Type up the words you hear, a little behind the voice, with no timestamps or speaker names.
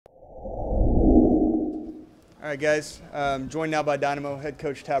All right, guys. Joined now by Dynamo Head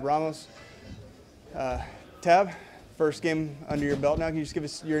Coach Ramos. Tab, first game under your belt now. Can you just give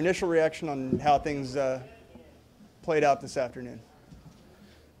us your initial reaction on how things played out this afternoon?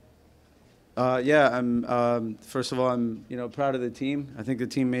 Yeah, first of all, I'm proud of the team. I think the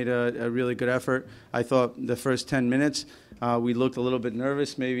team made a really good effort. I thought the first 10 minutes we looked a little bit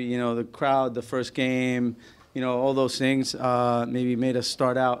nervous. Maybe the crowd, the first game, all those things maybe made us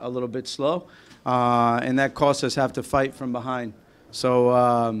start out a little bit slow, and that cost us have to fight from behind.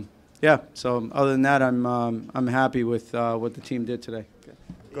 So yeah. So other than that, I'm happy with what the team did today. Okay.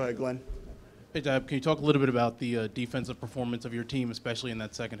 Go ahead, Glenn. Hey, Tab, can you talk a little bit about the defensive performance of your team, especially in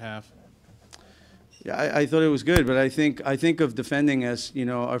that second half? Yeah, I thought it was good, but I think of defending as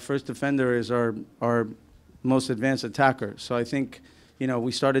our first defender is our most advanced attacker. So I think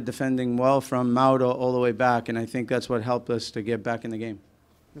we started defending well from Mauro all the way back, and I think that's what helped us to get back in the game.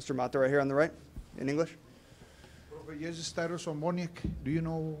 Mr. Mata, right here on the right, in English. Yes, the status on Boniek. Do you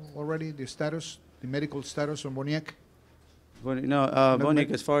know already the status, the medical status on Boniek? No,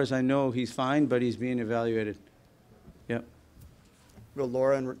 Boniek, as far as I know, he's fine, but he's being evaluated. Yep. Go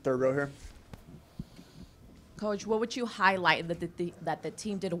Laura in third row here. Coach, what would you highlight that the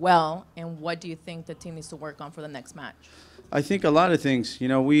team did well, and what do you think the team needs to work on for the next match? I think a lot of things.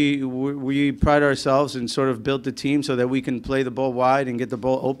 We pride ourselves and sort of built the team so that we can play the ball wide and get the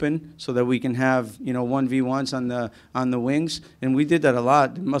ball open, so that we can have 1v1s on the wings, and we did that a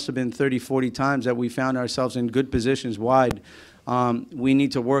lot. It must have been 30, 40 times that we found ourselves in good positions wide. We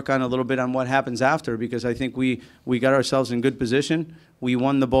need to work on a little bit on what happens after, because I think we got ourselves in good position. We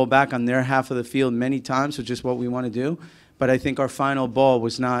won the ball back on their half of the field many times, which is what we want to do. But I think our final ball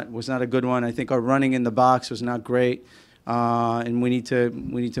was not a good one. I think our running in the box was not great, and we need to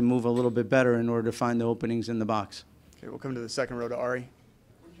move a little bit better in order to find the openings in the box. Okay, we'll come to the second row to Ari.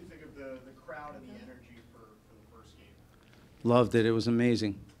 What did you think of the crowd and the energy for the first game? Loved it. It was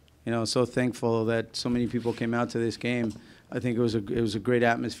amazing. So thankful that so many people came out to this game. I think it was a great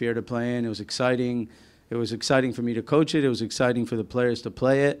atmosphere to play in. It was exciting. It was exciting for me to coach it. It was exciting for the players to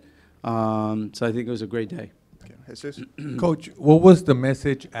play it. So I think it was a great day. Okay, Jesus. Coach, what was the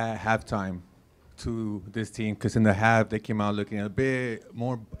message at halftime to this team? Because in the half, they came out looking a bit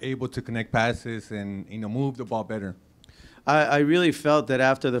more able to connect passes and move the ball better. I really felt that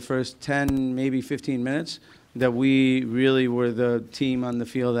after the first 10, maybe 15 minutes, that we really were the team on the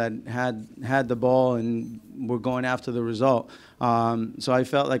field that had the ball and were going after the result. So I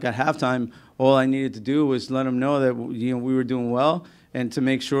felt like at halftime, all I needed to do was let them know that we were doing well, and to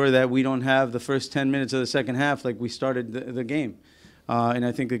make sure that we don't have the first 10 minutes of the second half like we started the game. And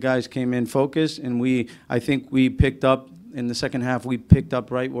I think the guys came in focused, and I think we picked up in the second half. We picked up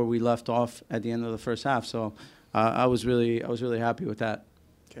right where we left off at the end of the first half. So I was really happy with that.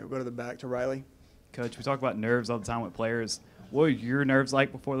 Okay, we'll go to the back to Riley. Coach, we talk about nerves all the time with players. What were your nerves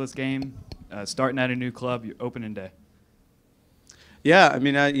like before this game? Starting at a new club, your opening day. Yeah, I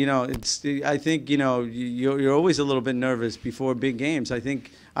mean, I think you're always a little bit nervous before big games. I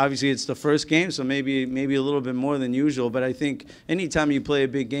think obviously it's the first game, so maybe a little bit more than usual. But I think anytime you play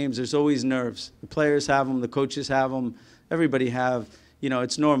big games, there's always nerves. The players have them, the coaches have them, everybody have.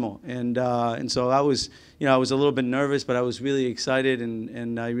 It's normal. And so I was a little bit nervous, but I was really excited,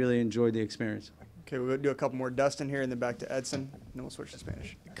 and I really enjoyed the experience. Okay, we'll do a couple more. Dustin here, and then back to Edson, and then we'll switch to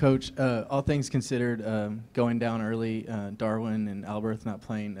Spanish. Coach, all things considered, going down early, Darwin and Alberth not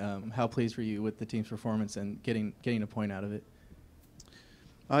playing, how pleased were you with the team's performance and getting a point out of it?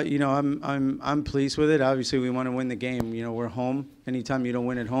 I'm pleased with it. Obviously, we want to win the game. We're home. Anytime you don't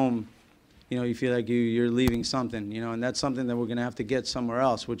win at home, you feel like you're leaving something. And that's something that we're going to have to get somewhere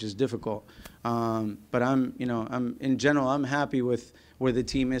else, which is difficult. But I'm in general, I'm happy with where the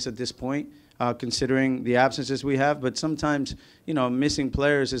team is at this point. Considering the absences we have, but sometimes, missing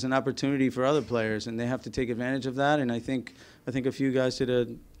players is an opportunity for other players, and they have to take advantage of that. And I think a few guys did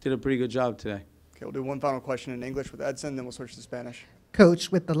a pretty good job today. Okay, we'll do one final question in English with Edson, then we'll switch to Spanish.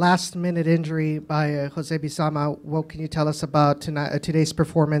 Coach, with the last-minute injury by Jose Bizama, what can you tell us about today's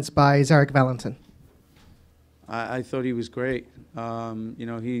performance by Zarek Valentin? I thought he was great.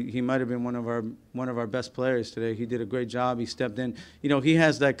 He might have been one of our best players today. He did a great job. He stepped in. He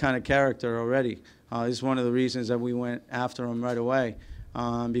has that kind of character already. This is one of the reasons that we went after him right away,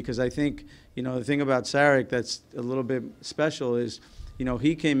 because I think the thing about Zarek that's a little bit special is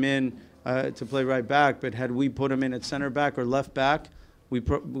he came in to play right back, but had we put him in at center back or left back, we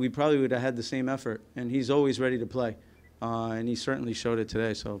probably would have had the same effort. And he's always ready to play, and he certainly showed it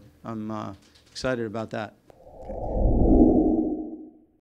today. So I'm excited about that.